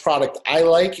best product I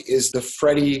like is the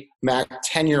Freddie Mac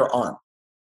 10-year ARM.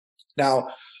 Now,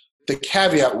 the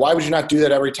caveat, why would you not do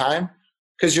that every time?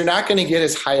 Because you're not going to get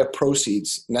as high of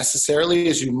proceeds necessarily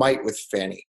as you might with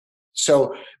Fannie.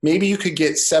 So maybe you could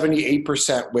get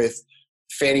 78% with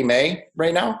Fannie Mae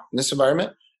right now in this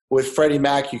environment. With Freddie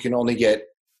Mac, you can only get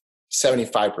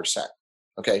 75%.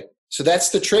 Okay. So that's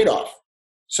the trade-off.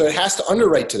 So it has to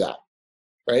underwrite to that.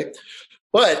 Right.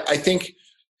 But I think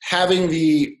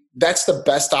that's the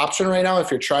best option right now if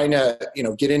you're trying to,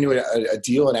 get into a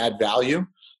deal and add value.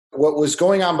 What was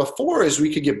going on before is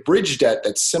we could get bridge debt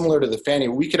that's similar to the Fannie.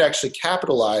 We could actually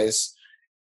capitalize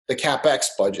the CapEx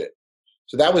budget.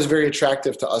 So that was very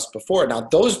attractive to us before. Now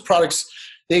those products,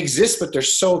 they exist, but they're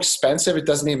so expensive, it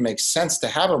doesn't even make sense to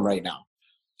have them right now.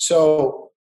 So,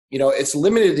 it's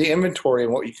limited the inventory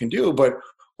and what you can do, but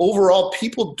overall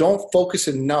people don't focus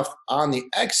enough on the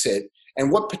exit and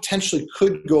what potentially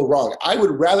could go wrong. I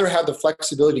would rather have the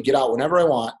flexibility to get out whenever I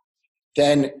want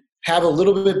than have a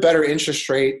little bit better interest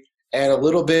rate and a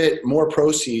little bit more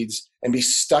proceeds and be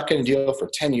stuck in a deal for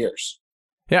 10 years.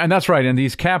 Yeah, and that's right. And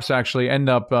these caps actually end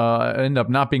up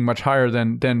not being much higher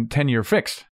than 10-year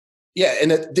fixed. Yeah,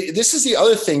 and this is the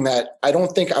other thing that I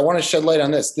don't think I want to shed light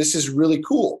on this. This is really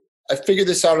cool. I figured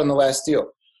this out in the last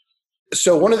deal.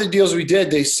 So one of the deals we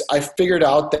did, I figured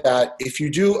out that if you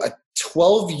do a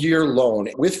 12-year loan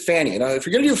with Fannie, now if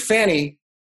you're going to do Fannie,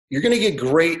 you're going to get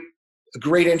great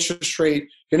interest rate,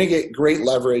 you're going to get great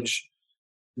leverage.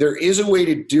 There is a way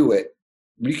to do it.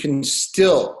 You can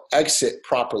still exit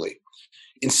properly.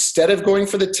 Instead of going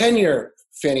for the 10-year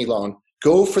Fannie loan,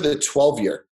 go for the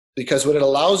 12-year, because what it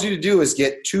allows you to do is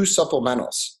get 2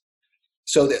 supplementals.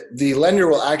 So that the lender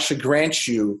will actually grant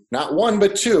you not 1,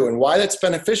 but 2. And why that's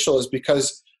beneficial is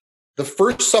because the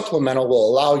first supplemental will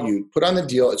allow you to put on the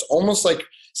deal. It's almost like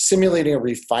simulating a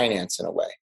refinance in a way,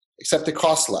 except it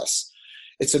costs less.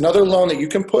 It's another loan that you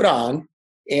can put on,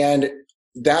 and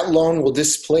that loan will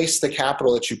displace the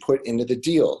capital that you put into the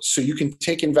deal. So you can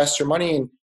take investor money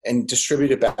and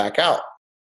distribute it back out.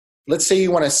 Let's say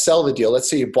you want to sell the deal. Let's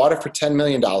say you bought it for $10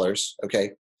 million,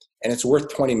 okay, and it's worth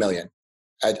 $20 million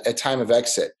at time of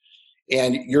exit.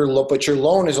 And your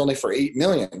loan is only for $8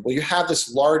 million. Well, you have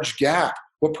this large gap.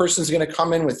 What person's going to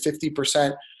come in with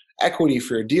 50% equity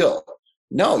for your deal?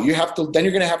 No, then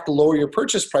you're going to have to lower your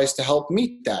purchase price to help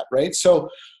meet that, right? So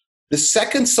the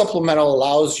second supplemental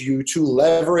allows you to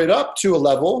lever it up to a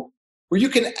level where you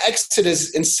can exit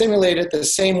and simulate it the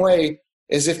same way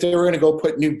as if they were going to go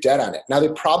put new debt on it. Now, they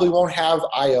probably won't have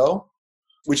IO,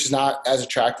 which is not as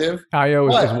attractive. IO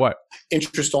is what?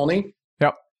 Interest only.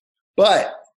 Yep.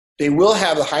 But they will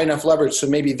have the high enough leverage, so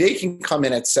maybe they can come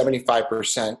in at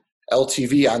 75%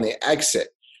 LTV on the exit.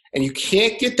 And you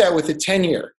can't get that with a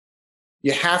 10-year.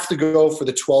 You have to go for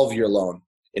the 12-year loan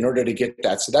in order to get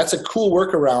that. So that's a cool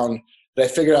workaround that I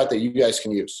figured out that you guys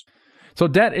can use. So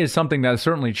debt is something that has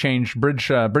certainly changed. Bridge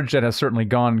debt has certainly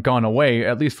gone away,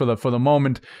 at least for the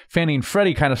moment. Fannie and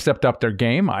Freddie kind of stepped up their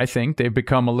game. I think they've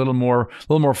become a little more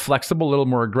flexible, a little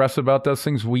more aggressive about those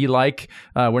things. We like.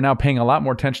 We're now paying a lot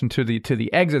more attention to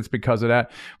the exits because of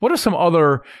that. What are some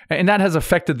other, and that has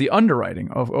affected the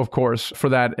underwriting, of course, for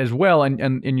that as well.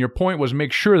 And your point was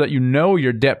make sure that you know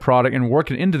your debt product and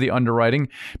work it into the underwriting,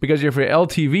 because if your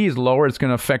LTV is lower, it's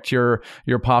going to affect your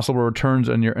possible returns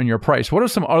and your price. What are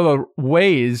some other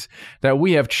ways that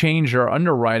we have changed our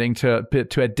underwriting to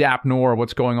adapt more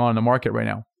what's going on in the market right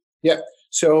now? Yeah.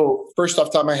 So first off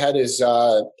the top of my head is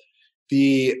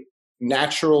the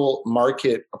natural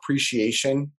market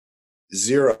appreciation,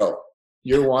 0.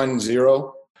 Year 1,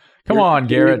 0. Come on,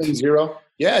 Garrett. 0.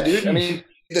 Yeah, dude. I mean,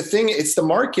 it's the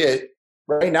market,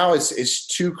 right now is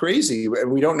too crazy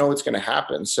and we don't know what's going to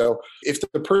happen. So if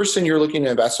the person you're looking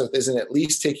to invest with isn't at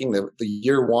least taking the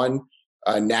year one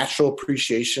natural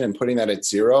appreciation and putting that at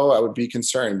zero, I would be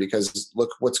concerned because look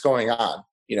what's going on.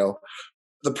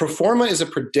 The pro forma is a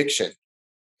prediction,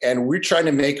 and we're trying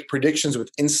to make predictions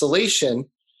with insulation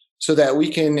so that we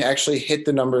can actually hit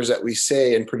the numbers that we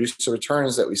say and produce the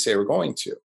returns that we say we're going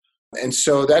to. And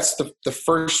so that's the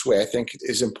first way I think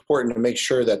is important to make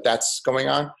sure that that's going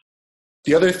on.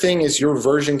 The other thing is your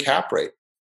reversion cap rate.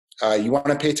 You want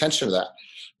to pay attention to that.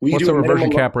 What's a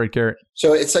reversion cap rate, Garrett?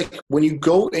 So it's like when you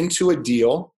go into a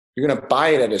deal, you're going to buy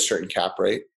it at a certain cap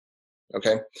rate,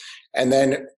 okay? And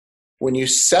then when you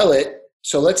sell it,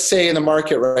 so let's say in the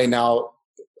market right now,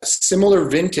 a similar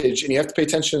vintage, and you have to pay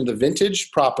attention to the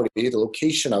vintage property, the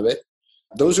location of it.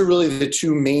 Those are really the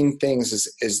two main things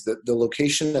is the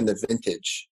location and the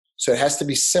vintage. So it has to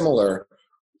be similar.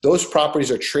 Those properties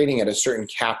are trading at a certain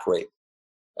cap rate,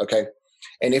 okay?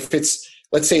 And if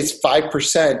let's say it's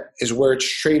 5% is where it's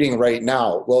trading right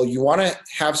now. Well, you want to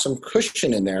have some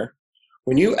cushion in there.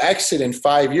 When you exit in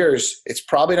 5 years, it's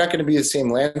probably not going to be the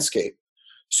same landscape.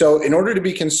 So in order to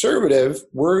be conservative,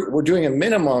 we're doing a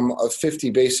minimum of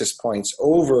 50 basis points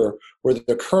over where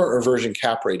the current reversion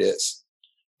cap rate is.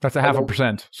 That's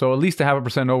 0.5%. So at least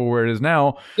 0.5% over where it is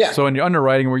now. Yeah. So in your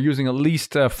underwriting, we're using at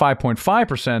least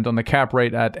 5.5% on the cap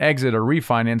rate at exit or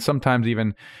refinance, sometimes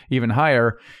even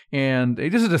higher. And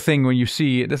this is the thing when you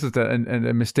see, this is a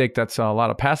mistake that's a lot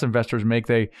of passive investors make.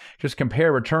 They just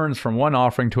compare returns from one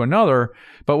offering to another.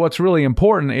 But what's really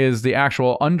important is the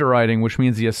actual underwriting, which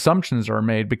means the assumptions are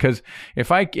made. Because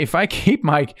if I keep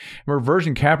my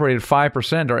reversion cap rate at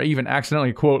 5% or even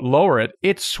accidentally, quote, lower it,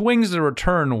 it swings the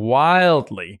return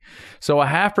wildly. So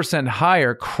 0.5%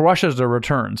 higher crushes the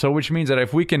return. So which means that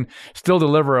if we can still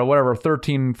deliver a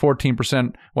 13,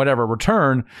 14%, whatever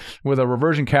return with a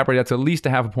reversion cap rate that's at least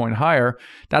 0.5 point higher,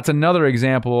 that's another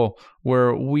example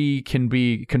where we can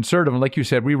be conservative. And like you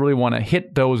said, we really want to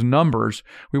hit those numbers.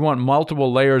 We want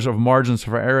multiple layers of margins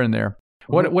for error in there.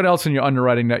 What else in your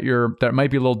underwriting that might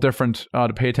be a little different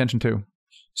to pay attention to?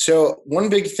 So one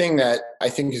big thing that I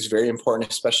think is very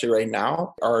important, especially right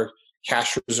now, are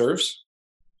cash reserves.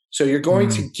 So you're going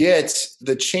to get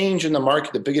the change in the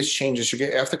market. The biggest change is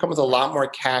you have to come with a lot more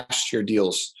cash to your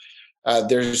deals.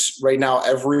 There's right now,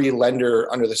 every lender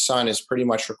under the sun is pretty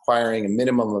much requiring a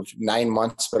minimum of 9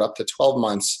 months, but up to 12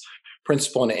 months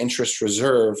principal and interest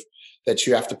reserve that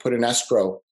you have to put in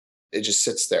escrow. It just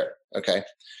sits there. Okay.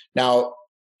 Now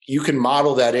you can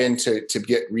model that in to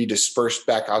get redispersed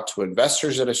back out to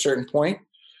investors at a certain point.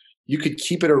 You could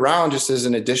keep it around just as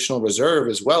an additional reserve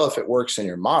as well if it works in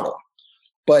your model.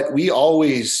 But we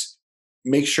always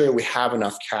make sure we have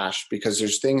enough cash because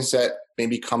there's things that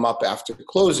maybe come up after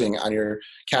closing on your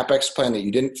CapEx plan that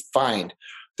you didn't find.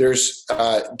 There's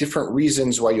different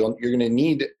reasons why you're going to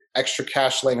need extra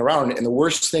cash laying around. And the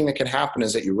worst thing that can happen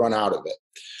is that you run out of it.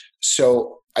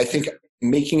 So I think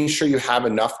making sure you have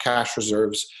enough cash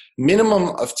reserves,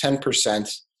 minimum of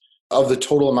 10% of the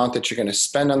total amount that you're going to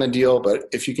spend on the deal. But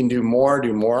if you can do more,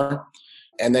 do more.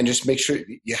 And then just make sure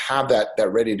you have that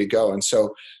ready to go. And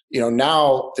so,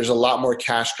 now there's a lot more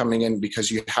cash coming in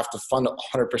because you have to fund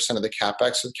 100% of the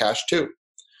CapEx with cash too.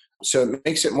 So it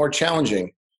makes it more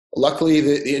challenging. Luckily,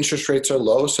 the interest rates are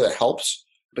low, so that helps.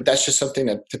 But that's just something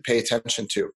to pay attention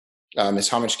to, is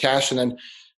how much cash. And then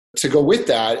to go with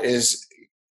that is,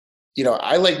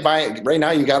 I like buying, right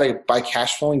now you got to buy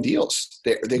cash flowing deals.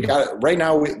 They got it right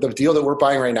now. The deal that we're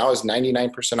buying right now is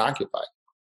 99% occupied.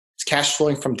 It's cash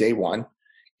flowing from day one.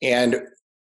 And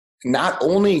not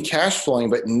only cash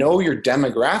flowing, but know your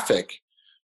demographic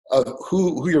of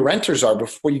who your renters are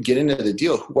before you get into the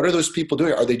deal. What are those people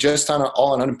doing? Are they just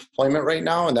all on unemployment right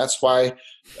now? And that's why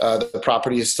the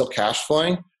property is still cash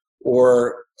flowing?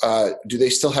 Or do they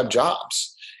still have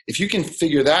jobs? If you can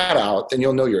figure that out, then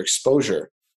you'll know your exposure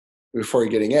before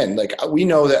you're getting in. Like we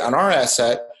know that on our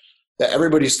asset that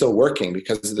everybody's still working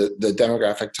because of the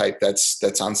demographic type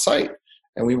that's on site.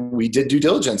 And we did due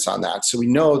diligence on that. So we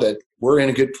know that we're in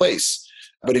a good place.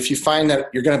 But if you find that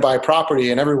you're going to buy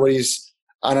property and everybody's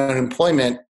on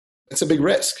unemployment, it's a big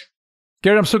risk.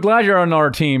 Garrett, I'm so glad you're on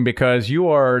our team because you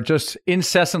are just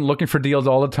incessant looking for deals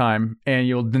all the time and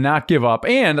you'll not give up.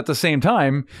 And at the same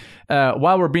time,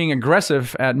 while we're being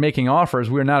aggressive at making offers,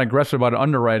 we're not aggressive about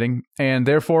underwriting. And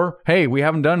therefore, hey, we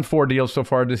haven't done 4 deals so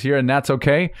far this year, and that's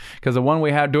okay because the one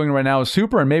we have doing right now is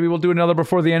super, and maybe we'll do another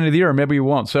before the end of the year, or maybe we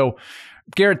won't. So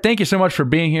Garrett, thank you so much for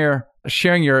being here,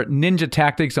 sharing your ninja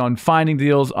tactics on finding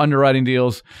deals, underwriting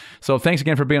deals. So thanks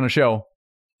again for being on the show.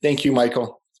 Thank you,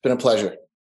 Michael. It's been a pleasure.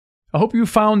 I hope you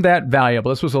found that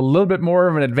valuable. This was a little bit more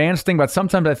of an advanced thing, but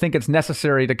sometimes I think it's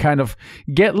necessary to kind of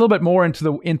get a little bit more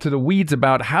into the weeds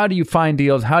about how do you find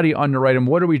deals, how do you underwrite them,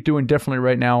 what are we doing differently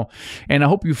right now, and I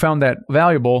hope you found that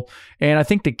valuable. And I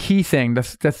think the key thing, the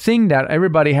thing that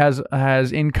everybody has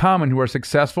in common who are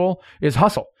successful is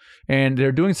hustle. And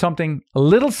they're doing a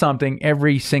little something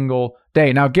every single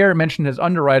day. Now, Garrett mentioned his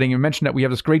underwriting and mentioned that we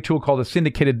have this great tool called the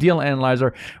Syndicated Deal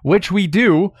Analyzer, which we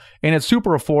do, and it's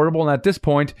super affordable. And at this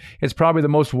point, it's probably the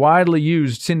most widely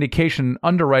used syndication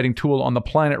underwriting tool on the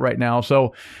planet right now.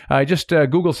 So just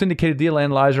Google Syndicated Deal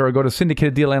Analyzer or go to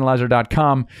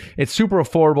syndicateddealanalyzer.com. It's super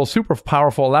affordable, super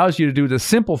powerful, allows you to do the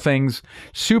simple things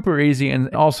super easy,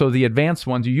 and also the advanced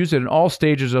ones. You use it in all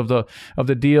stages of the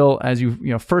deal as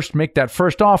you first make that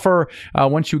first offer.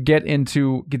 Once you get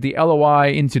the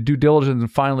LOI, into due diligence,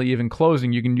 and finally even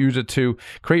closing, you can use it to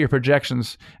create your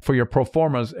projections for your pro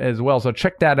formas as well. So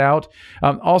check that out.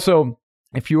 Also,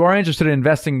 if you are interested in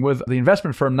investing with the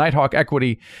investment firm Nighthawk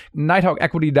Equity,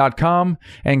 nighthawkequity.com,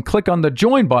 and click on the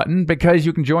join button because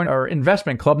you can join our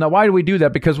investment club. Now, why do we do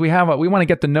that? Because we want to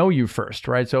get to know you first,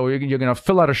 right? So you're going to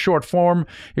fill out a short form.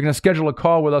 You're going to schedule a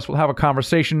call with us. We'll have a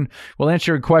conversation. We'll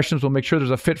answer your questions. We'll make sure there's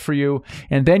a fit for you.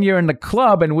 And then you're in the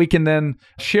club, and we can then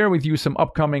share with you some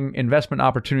upcoming investment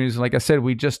opportunities. Like I said,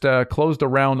 we just closed a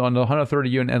round on the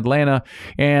 130U in Atlanta,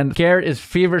 and Garrett is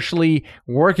feverishly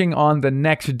working on the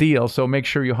next deal. So make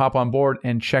sure you hop on board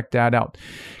and check that out.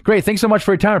 Great. Thanks so much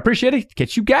for your time. I appreciate it.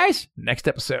 Catch you guys next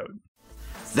episode.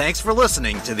 Thanks for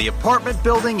listening to the Apartment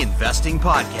Building Investing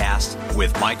Podcast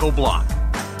with Michael Blank.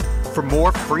 For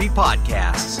more free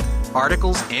podcasts,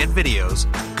 articles, and videos,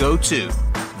 go to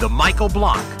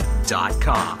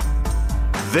themichaelblank.com.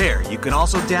 There, you can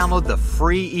also download the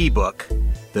free ebook,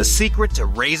 The Secret to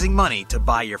Raising Money to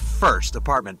Buy Your First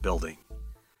Apartment Building.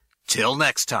 Till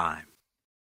next time.